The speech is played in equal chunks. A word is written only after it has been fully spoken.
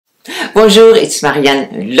Bonjour, it's Marianne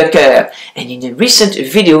Lecoeur, and in a recent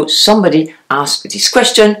video somebody asked this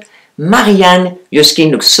question: Marianne, your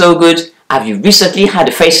skin looks so good, have you recently had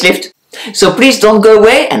a facelift? So please don't go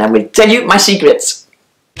away and I will tell you my secrets.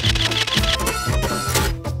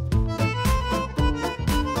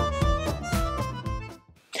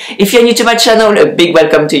 If you're new to my channel, a big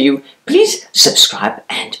welcome to you. Please subscribe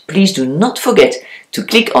and please do not forget to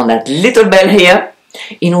click on that little bell here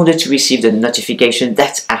in order to receive the notification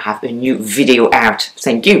that I have a new video out.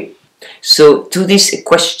 Thank you. So to this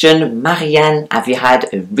question, Marianne, have you had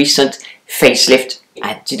a recent facelift?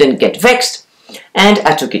 I didn't get vexed and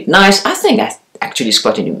I took it nice. I think I actually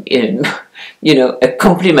spotted a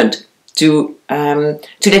compliment to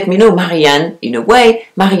let me know, Marianne, in a way,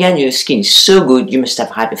 Marianne, your skin is so good, you must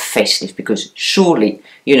have had a facelift because surely,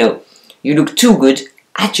 you look too good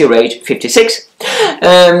at your age, 56,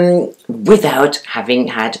 without having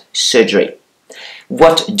had surgery.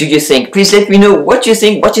 What do you think? Please let me know what you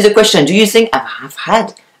think. What is the question? Do you think I have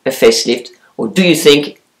had a facelift, or do you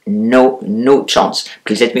think no chance?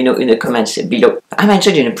 Please let me know in the comments below. I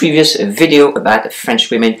mentioned in a previous video about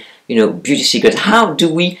French women, beauty secret. How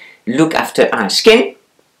do we look after our skin?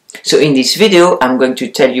 So in this video I'm going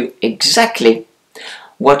to tell you exactly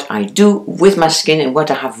what I do with my skin and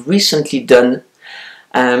what I have recently done,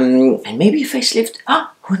 and maybe a facelift,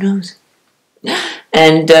 who knows.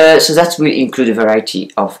 And so that will include a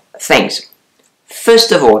variety of things.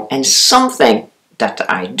 First of all, and something that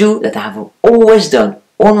I do that I have always done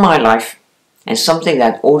all my life, and something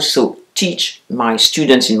that I also teach my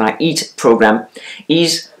students in my EAT program,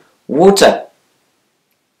 is water.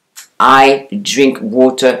 I drink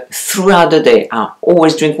water throughout the day. I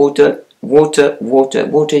always drink water. Water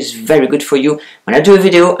is very good for you. When I do a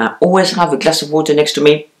video, I always have a glass of water next to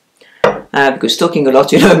me, because talking a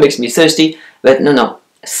lot, makes me thirsty. But no,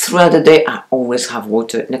 throughout the day, I always have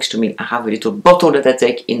water next to me. I have a little bottle that I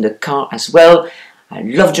take in the car as well. I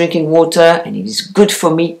love drinking water, and it is good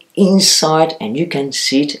for me inside, and you can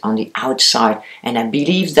see it on the outside. And I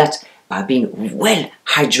believe that by being well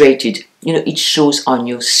hydrated, it shows on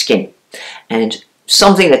your skin. And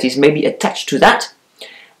something that is maybe attached to that,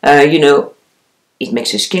 it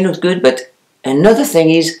makes your skin look good. But another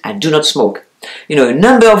thing is, I do not smoke. A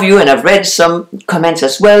number of you, and I've read some comments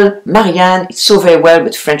as well, Marianne, it's so very well,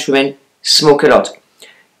 but French women smoke a lot.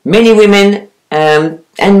 Many women and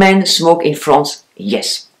men smoke in France,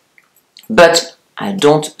 yes. But I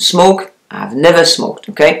don't smoke. I've never smoked,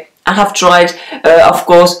 okay? I have tried, of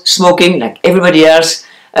course, smoking like everybody else.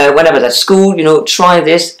 When I was at school, try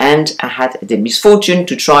this, and I had the misfortune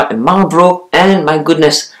to try a Marlboro, and my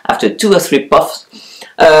goodness, after 2 or 3 puffs,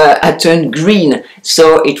 I turned green.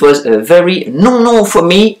 So it was a very no for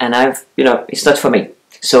me, and it's not for me.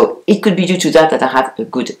 So it could be due to that I have a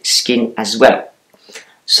good skin as well.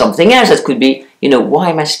 Something else that could be,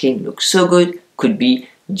 why my skin looks so good, could be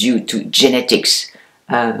due to genetics.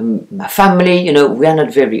 My family, we are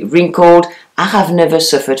not very wrinkled. I have never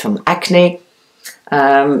suffered from acne.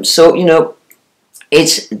 So,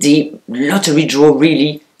 it's the lottery draw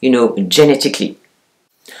really, genetically.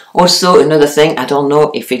 Also, another thing, I don't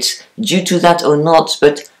know if it's due to that or not,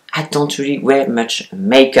 but I don't really wear much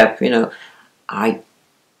makeup, I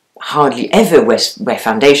hardly ever wear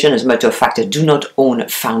foundation. As a matter of fact, I do not own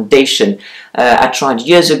foundation. I tried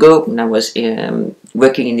years ago when I was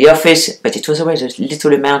working in the office, but it was always a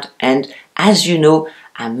little amount, and as you know,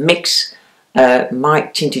 I mix my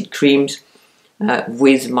tinted creams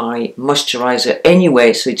with my moisturizer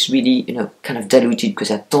anyway, so it's really kind of diluted, because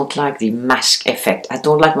I don't like the mask effect. I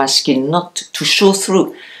don't like my skin not to show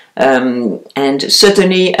through. And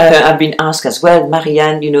certainly I've been asked as well,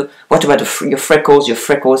 Marianne, what about your freckles? Your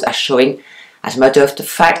freckles are showing. As a matter of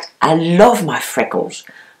fact, I love my freckles.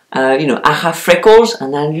 I have freckles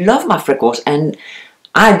and I love my freckles, and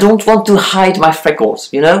I don't want to hide my freckles.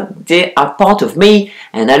 They are part of me,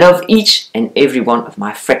 and I love each and every one of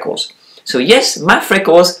my freckles. So yes, my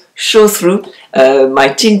freckles show through. My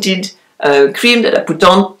tinted cream that I put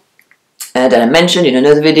on, that I mentioned in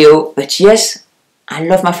another video, but yes, I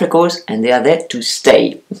love my freckles and they are there to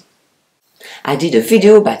stay. I did a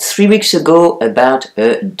video about 3 weeks ago about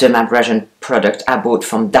a dermabrasion product I bought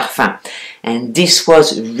from Darphin, and this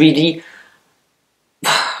was really,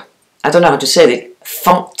 I don't know how to say it,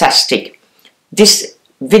 fantastic. This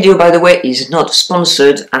video, by the way, is not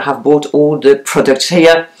sponsored. I have bought all the products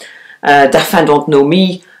here. Darphin don't know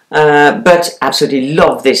me, but absolutely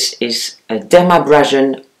love this. Is a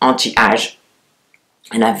dermabrasion anti-age,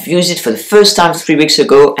 and I've used it for the first time 3 weeks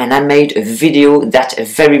ago, and I made a video that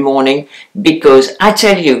very morning, because I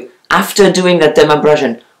tell you, after doing that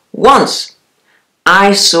dermabrasion once,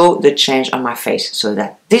 I saw the change on my face. So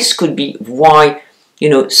that this could be why, you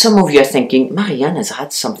know, some of you are thinking, Marianne has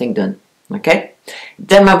had something done. Okay?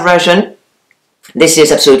 Dermabrasion, this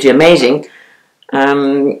is absolutely amazing.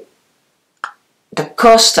 The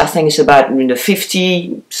cost, I think, is about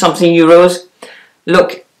 50 something euros.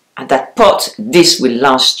 Look at that pot. This will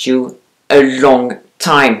last you a long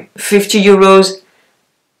time. 50 euros,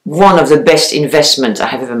 one of the best investments I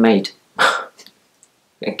have ever made.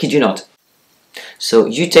 I kid you not. So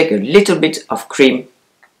you take a little bit of cream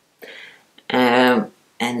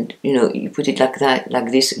and you know, you put it like that,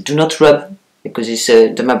 like this. Do not rub, because it's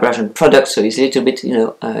a dermabrasion product, so it's a little bit, you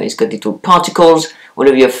know, it's got little particles all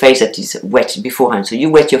over your face that is wet beforehand. So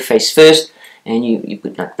you wet your face first, and you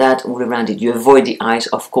put like that all around it. You avoid the eyes,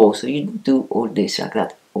 of course, so you do all this like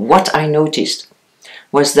that. What I noticed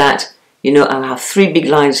was that, you know, I have 3 big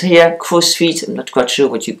lines here, crow's feet, I'm not quite sure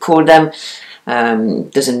what you call them.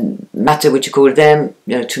 Doesn't matter what you call them,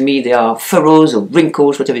 you know, to me they are furrows or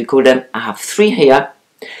wrinkles, whatever you call them. I have 3 here,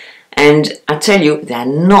 and I tell you, they are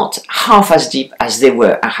not half as deep as they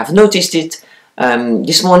were. I have noticed it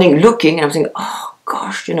this morning looking, and I'm thinking, oh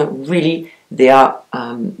gosh, you know, really they are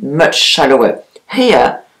much shallower.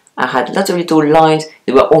 Here I had lots of little lines,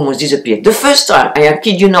 they were almost disappeared. The first time, I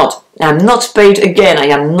kid you not, I'm not paid again, I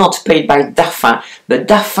am not paid by Darphin, but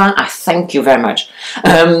Darphin, I thank you very much.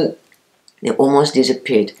 They almost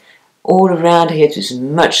disappeared. All around here it was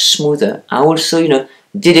much smoother. I also, you know,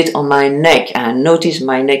 did it on my neck, and I noticed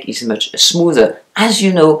my neck is much smoother. As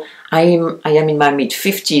you know, I am in my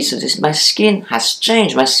mid-50s, so my skin has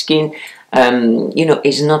changed. My skin, you know,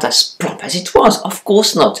 is not as plump as it was. Of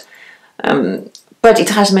course not. But it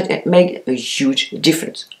has made a huge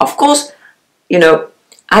difference. Of course, you know,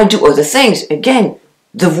 I do other things. Again,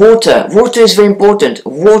 the water. Water is very important.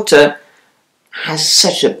 Water has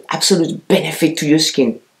such an absolute benefit to your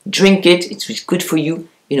skin. Drink it, it's good for you,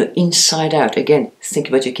 you know, inside out. Again, think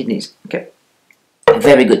about your kidneys, okay?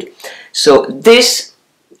 Very good. So this,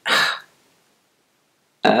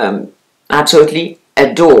 absolutely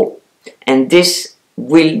adore. And this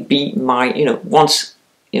will be my, you know, once,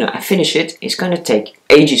 you know, I finish it, it's going to take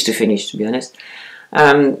ages to finish, to be honest.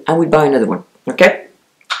 I will buy another one, okay?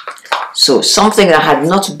 So something that I had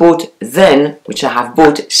not bought then, which I have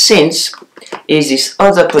bought since, is this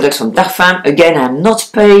other product from Darphin. Again, I'm not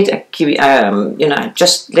paid. You know, I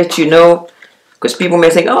just let you know, because people may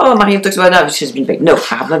think, oh, Marianne talks about that, she's been paid. No,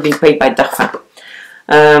 I have not been paid by Darphin.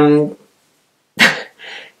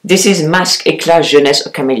 This is Masque Éclat Jeunesse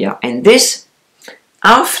au Camellia, and this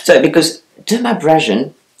after, because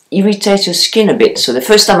dermabrasion irritates your skin a bit. So the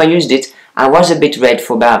first time I used it, I was a bit red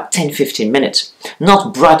for about 10-15 minutes.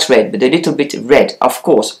 Not bright red, but a little bit red, of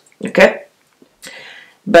course. Okay?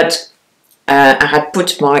 But I had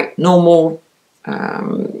put my normal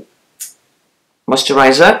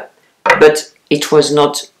moisturizer, but it was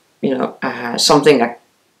not, you know, something like,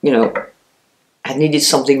 you know, I needed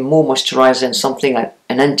something more moisturized and something like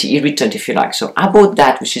an anti-irritant, if you like. So I bought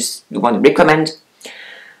that, which is the one I recommend.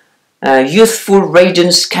 Youthful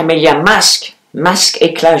Radiance Camellia Mask. Masque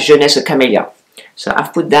Éclat Jeunesse au Camellia. So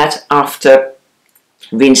I've put that after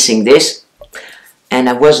rinsing this, and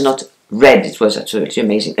I was not red. It was absolutely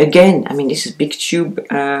amazing. Again, I mean, this is big tube.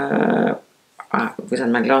 Without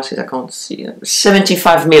my glasses, I can't see.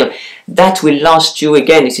 75 ml. That will last you,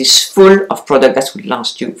 again, it is full of product that will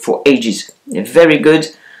last you for ages. A very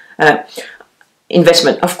good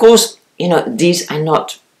investment. Of course, you know, these are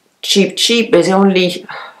not cheap, but they're only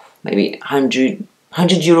maybe 100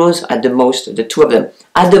 euros at the most, the 2 of them.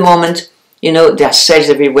 At the moment, you know, there are sales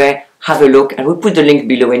everywhere. Have a look, and we'll put the link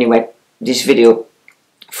below anyway, this video,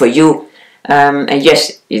 for you. And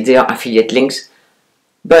yes, they are affiliate links,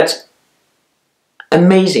 but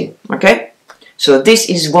amazing, okay? So this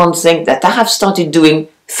is one thing that I have started doing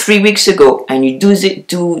 3 weeks ago, and you do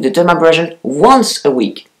the dermabrasion once a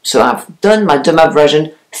week. So I've done my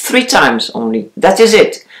dermabrasion 3 times only. That is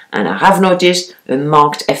it. And I have noticed a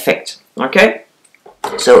marked effect, okay?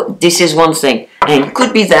 So this is one thing, and it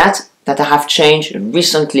could be that I have changed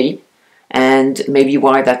recently, and maybe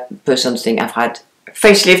why that person think I've had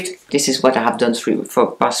facelift. This is what I have done for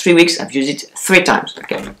the past 3 weeks. I've used it 3 times.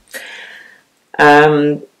 Okay.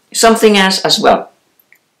 Something else as well.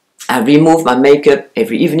 I remove my makeup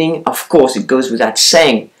every evening. Of course, it goes without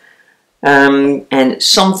saying. And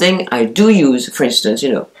something I do use, for instance,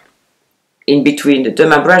 you know, in between the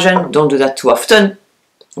dermabrasion. Don't do that too often.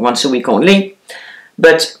 Once a week only.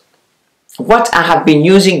 But what I have been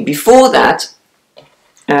using before that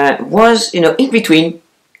was, you know, in between,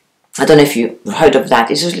 I don't know if you've heard of that,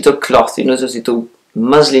 it's this little cloth, you know, those little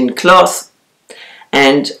muslin cloth,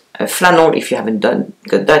 and flannel. If you haven't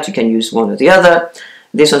got that, you can use one or the other.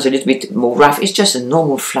 This one's a little bit more rough. It's just a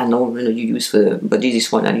normal flannel, you know, you use for the body.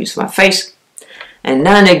 This one I use for my face. And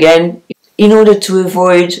now and again, in order to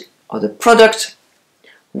avoid other product,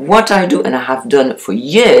 what I do, and I have done for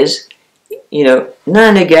years, you know, now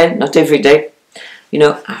and again, not every day, you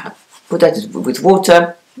know, I put that with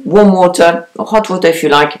water, warm water or hot water if you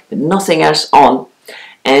like, but nothing else on,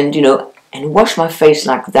 and you know, and wash my face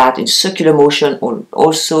like that in circular motion, or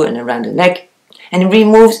also and around the neck, and it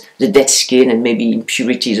removes the dead skin and maybe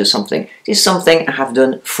impurities or something. This is something I have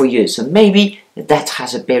done for years, so maybe that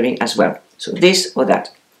has a bearing as well. So this or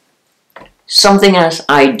that. Something else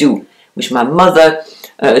I do, which my mother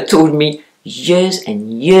told me years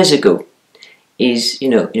and years ago, is, you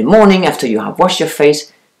know, in the morning after you have washed your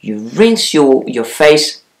face, you rinse your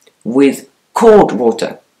face with cold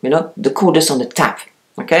water, you know, the coldest on the tap.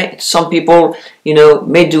 Okay, some people, you know,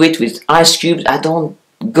 may do it with ice cubes. I don't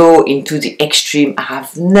go into the extreme. I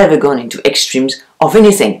have never gone into extremes of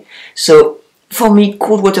anything. So for me,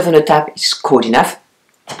 cold water from the tap is cold enough.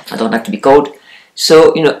 I don't like to be cold.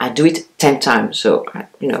 So, you know, I do it 10 times. So,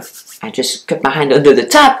 you know, I just cut my hand under the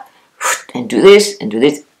tap and do this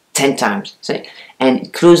 10 times. So, and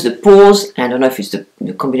it closes the pores. I don't know if it's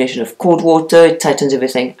the combination of cold water, it tightens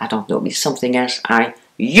everything. I don't know. It's something else I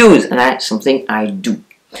use, and that's something I do.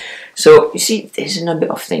 So, you see, there's a number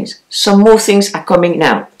of things. Some more things are coming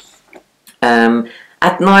now.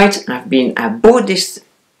 At night, I bought this,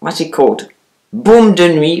 what's it called? Baume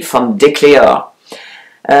de nuit from Decléor.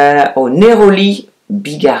 Or Neroli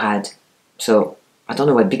Bigarade. So I don't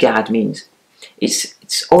know what Bigarade means.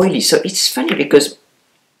 It's oily. So it's funny because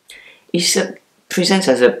it presents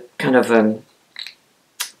as a kind of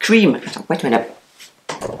cream. Wait a minute.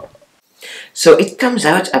 So it comes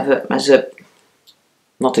out as a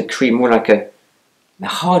not a cream, more like a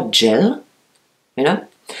hard gel, you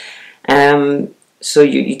know. So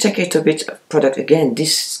you take a little bit of product. Again,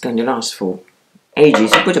 this is going to last for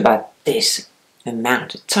ages. You put about this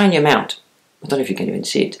amount, a tiny amount. I don't know if you can even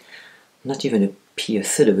see it. Not even a pea, a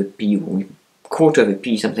third of a pea, or a quarter of a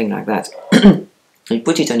pea, something like that. You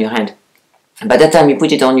put it on your hand. And by that time you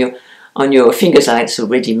put it on your fingers, and it's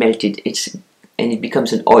already melted. And it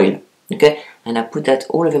becomes an oil. Okay? And I put that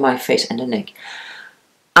all over my face and the neck.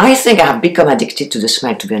 I think I have become addicted to the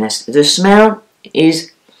smell, to be honest. The smell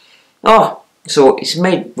is, so it's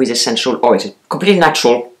made with essential oils. It's completely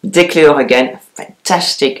natural. Decléor again, a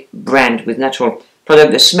fantastic brand with natural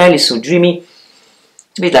product. The smell is so dreamy.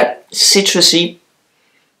 It's a bit like citrusy.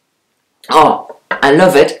 Oh, I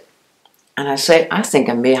love it. And I think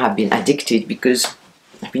I may have been addicted because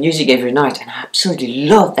I've been using it every night, and I absolutely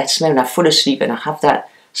love that smell. And I fall asleep and I have that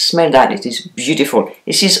smell. That it is beautiful.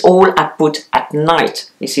 This is all I put at night.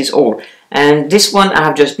 This is all. And this one I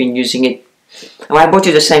have just been using it. And I bought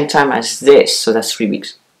it at the same time as this, so that's 3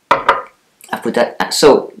 weeks. I put that.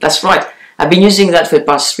 So that's right. I've been using that for the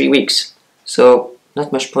past 3 weeks. So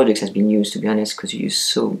not much product has been used, to be honest, because you use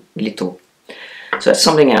so little. So that's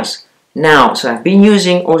something else. Now, so I've been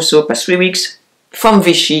using also past 3 weeks from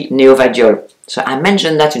Vichy Neovadiol. So I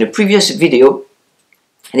mentioned that in a previous video.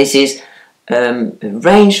 And this is a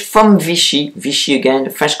range from Vichy. Vichy again, the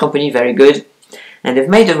French company, very good. And they've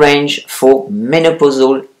made a range for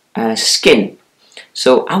menopausal skin.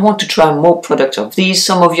 So I want to try more products of these.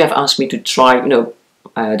 Some of you have asked me to try, you know,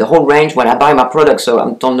 the whole range when I buy my products. So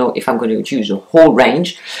I don't know if I'm going to use the whole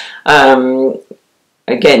range. Again,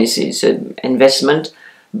 it's an investment,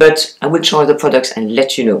 but I will try the products and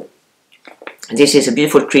let you know. This is a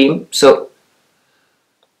beautiful cream. So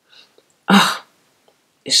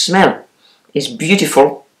the smell is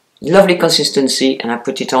beautiful, lovely consistency, and I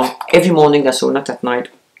put it on every morning. That's all, not at night.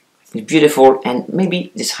 It's beautiful, and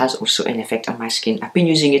maybe this has also an effect on my skin. I've been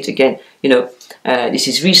using it again, you know, this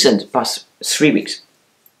is recent, past 3 weeks.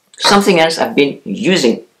 Something else I've been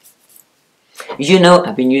using, you know,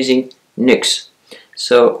 I've been using Nux.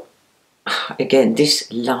 So again, this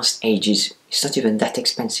lasts ages. It's not even that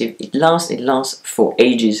expensive. It lasts for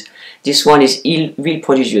ages. This one is Real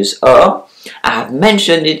Prodigious. I have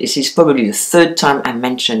mentioned it. This is probably the 3rd time I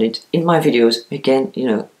mentioned it in my videos. Again, you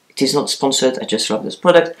know, it is not sponsored. I just love this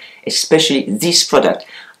product, especially this product.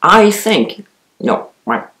 I think, no,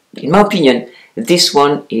 right, in my opinion, this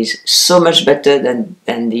one is so much better than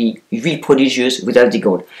the Real Prodigious without the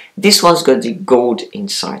gold. This one's got the gold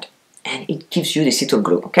inside, and it gives you this little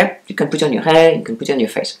glow, okay? You can put it on your hair, you can put it on your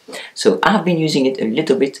face. So I've been using it a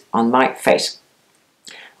little bit on my face.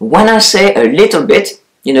 When I say a little bit,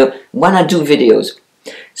 you know, when I do videos.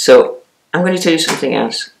 So I'm going to tell you something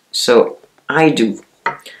else. So I do.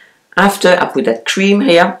 After I put that cream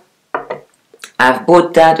here, I've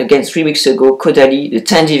bought that again 3 weeks ago, Caudalie, the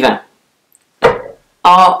Teint Divin.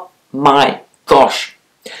 Oh my gosh.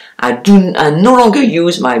 I no longer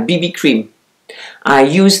use my BB cream. I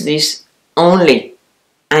use this only,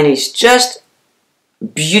 and it's just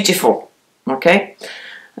beautiful. Okay,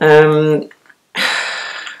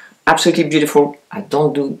 absolutely beautiful. I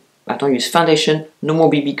don't use foundation, no more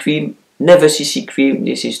BB cream, never CC cream.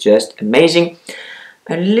 This is just amazing.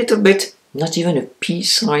 A little bit, not even a pea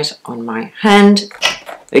size on my hand.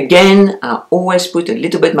 Again, I always put a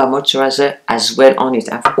little bit of my moisturizer as well on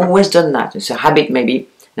it. I've always done that. It's a habit maybe,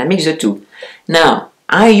 and I mix the two. Now,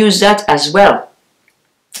 I use that as well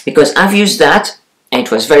because I've used that and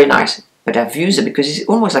it was very nice. But I've used it because it's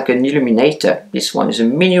almost like an illuminator. This one is a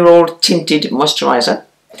mineral tinted moisturizer.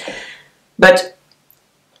 But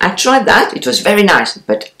I tried that, it was very nice.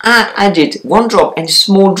 But I added 1 drop, and a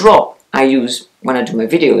small drop I use when I do my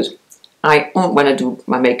videos. When I do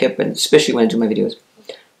my makeup, and especially when I do my videos.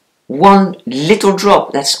 1 little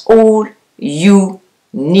drop, that's all you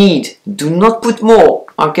need. Do not put more,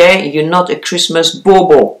 okay? You're not a Christmas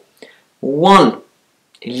bobo. 1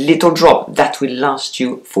 little drop, that will last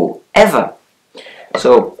you forever.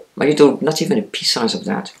 So my little, not even a pea size of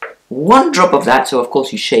that. 1 drop of that, so of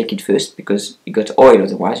course you shake it first because you got oil,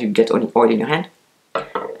 otherwise you get only oil in your hand.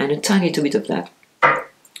 And a tiny little bit of that.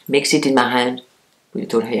 Mix it in my hand, put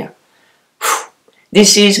it all here.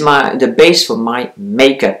 This is the base for my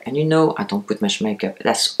makeup, and you know I don't put much makeup.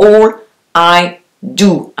 That's all I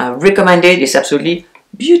do. I recommend it. It's absolutely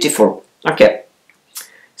beautiful. Okay.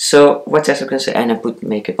 So what else I can say? And I put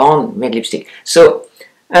makeup on, red lipstick. So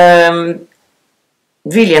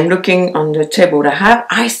really, I'm looking on the table what I have.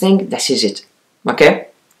 I think this is it. Okay.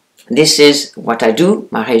 This is what I do.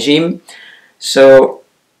 My regime. So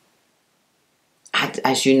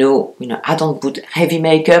as you know, I don't put heavy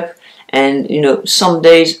makeup. And some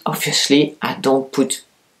days, obviously, I don't put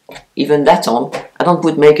even that on. I don't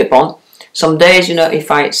put makeup on. Some days,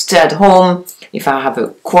 if I stay at home, if I have a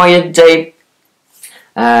quiet day,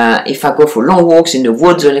 if I go for long walks in the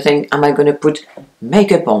woods or anything, am I going to put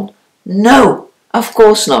makeup on? No, of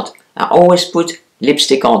course not. I always put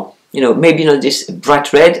lipstick on. Maybe not this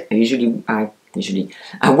bright red.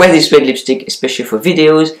 I wear this red lipstick, especially for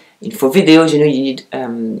videos. And for videos, you need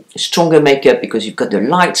stronger makeup because you've got the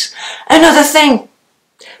lights. Another thing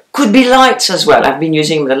could be lights as well. I've been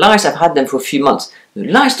using the lights. I've had them for a few months. The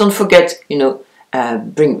lights, don't forget,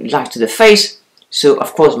 bring light to the face. So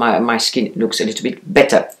of course my skin looks a little bit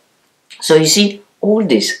better. So you see, all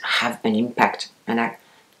this have an impact, and I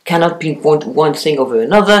cannot pinpoint one thing over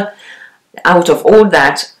another. Out of all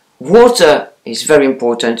that, water is very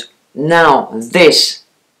important. Now this,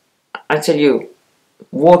 I tell you,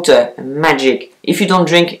 water, magic. If you don't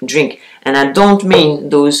drink, drink. And I don't mean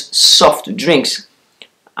those soft drinks.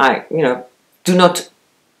 Do not,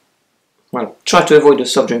 try to avoid the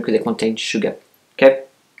soft drink because they contain sugar. Okay?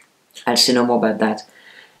 I'll say no more about that.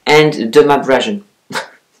 And dermabrasion.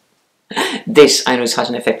 This, I know it has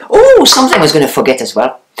an effect. Oh, something I was going to forget as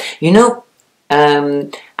well.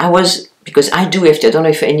 Because I do EFT, I don't know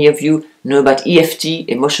if any of you know about EFT,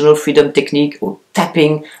 Emotional Freedom Technique, or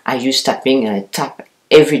tapping. I use tapping and I tap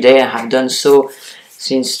every day. I have done so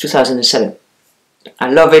since 2007. I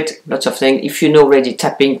love it, lots of things. If you know already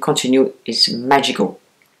tapping, continue, it's magical.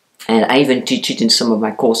 And I even teach it in some of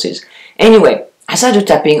my courses. Anyway, as I do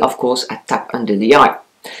tapping, of course, I tap under the eye.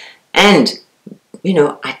 And,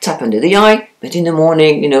 I tap under the eye, but in the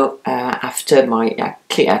morning, after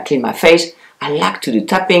I clean my face, I like to do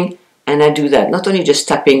tapping, and I do that. Not only just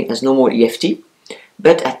tapping as normal EFT,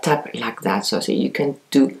 but I tap like that. So you can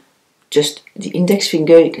do just the index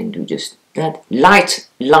finger, you can do just that.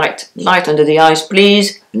 Light under the eyes,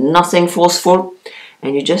 please. Nothing forceful.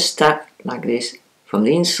 And you just tap like this from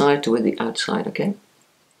the inside toward the outside, okay?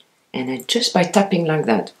 And just by tapping like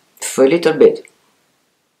that for a little bit,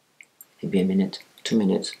 maybe a minute, 2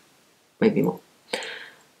 minutes, maybe more.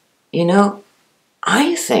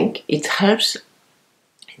 I think it helps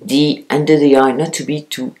the under the eye not to be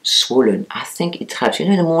too swollen. I think it helps.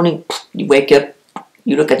 In the morning, you wake up,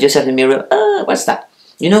 you look at yourself in the mirror, what's that?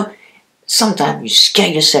 Sometimes you scare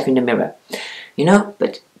yourself in the mirror,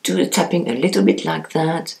 but do the tapping a little bit like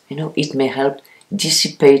that, it may help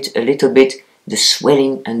dissipate a little bit the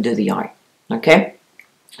swelling under the eye, okay?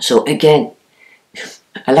 So again,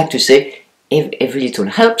 I like to say, every little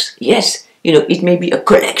helps. Yes, it may be a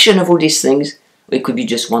collection of all these things, or it could be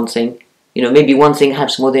just one thing. Maybe one thing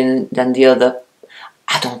helps more than the other.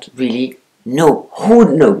 I don't really know.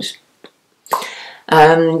 Who knows?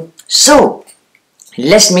 So,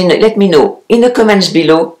 let me know in the comments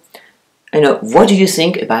below, what do you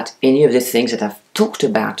think about any of the things that I've talked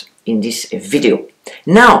about in this video.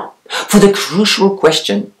 Now, for the crucial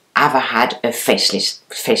question, have I had a facelift?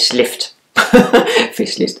 Facelift.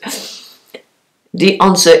 The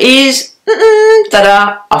answer is,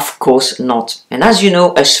 ta-da, of course not. And as you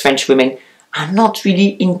know, us French women are not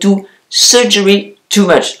really into surgery too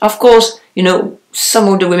much. Of course, you know, some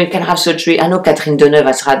older women can have surgery. I know Catherine Deneuve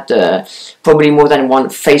has had probably more than one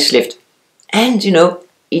facelift. And, you know,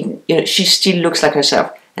 she still looks like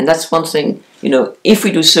herself. And that's one thing, you know, if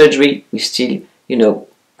we do surgery, we still, you know,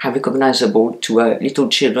 are recognizable to little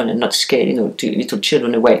children and not scare, you know, to little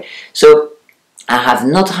children away. So I have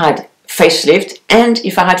not had facelift, and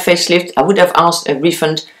if I had facelift, I would have asked a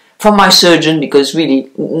refund from my surgeon, because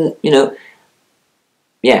really, you know,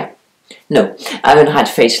 yeah, no, I haven't had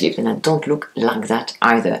facelift, and I don't look like that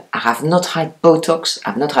either. I have not had Botox,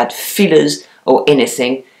 I've not had fillers or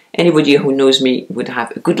anything. Anybody who knows me would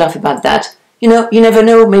have a good laugh about that. You know, you never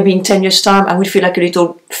know, maybe in 10 years' time I would feel like a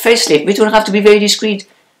little facelift, but it will have to be very discreet.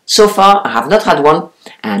 So far, I have not had one,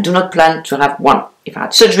 and I do not plan to have one. If I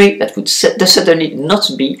had surgery, that would certainly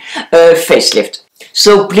not be a facelift.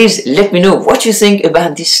 So please let me know what you think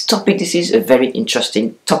about this topic. This is a very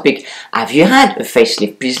interesting topic. Have you had a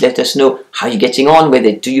facelift? Please let us know how you're getting on with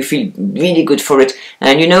it. Do you feel really good for it?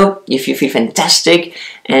 And you know, if you feel fantastic,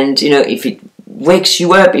 and you know, if it wakes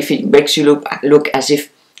you up, if it makes you look as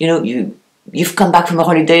if, you know, you've come back from a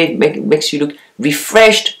holiday, it makes you look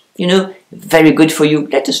refreshed, you know, very good for you.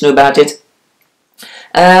 Let us know about it.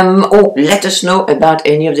 Or let us know about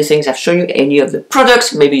any of the things I've shown you, any of the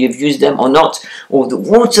products, maybe you've used them or not, or the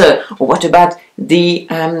water, or what about the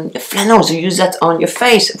flannels, you use that on your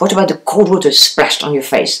face, what about the cold water splashed on your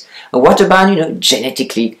face, or what about, you know,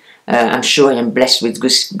 genetically, I'm sure I am blessed with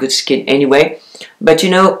good skin anyway, but you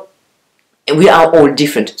know, we are all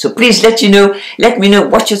different. So please let me know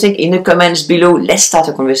what you think in the comments below. Let's start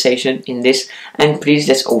a conversation in this, and please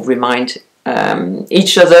let's all remind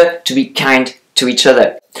each other to be kind to each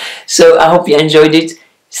other. So I hope you enjoyed it.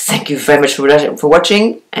 Thank you very much for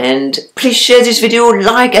watching, and please share this video,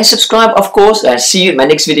 like and subscribe, of course. I'll see you in my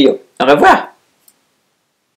next video. Au revoir.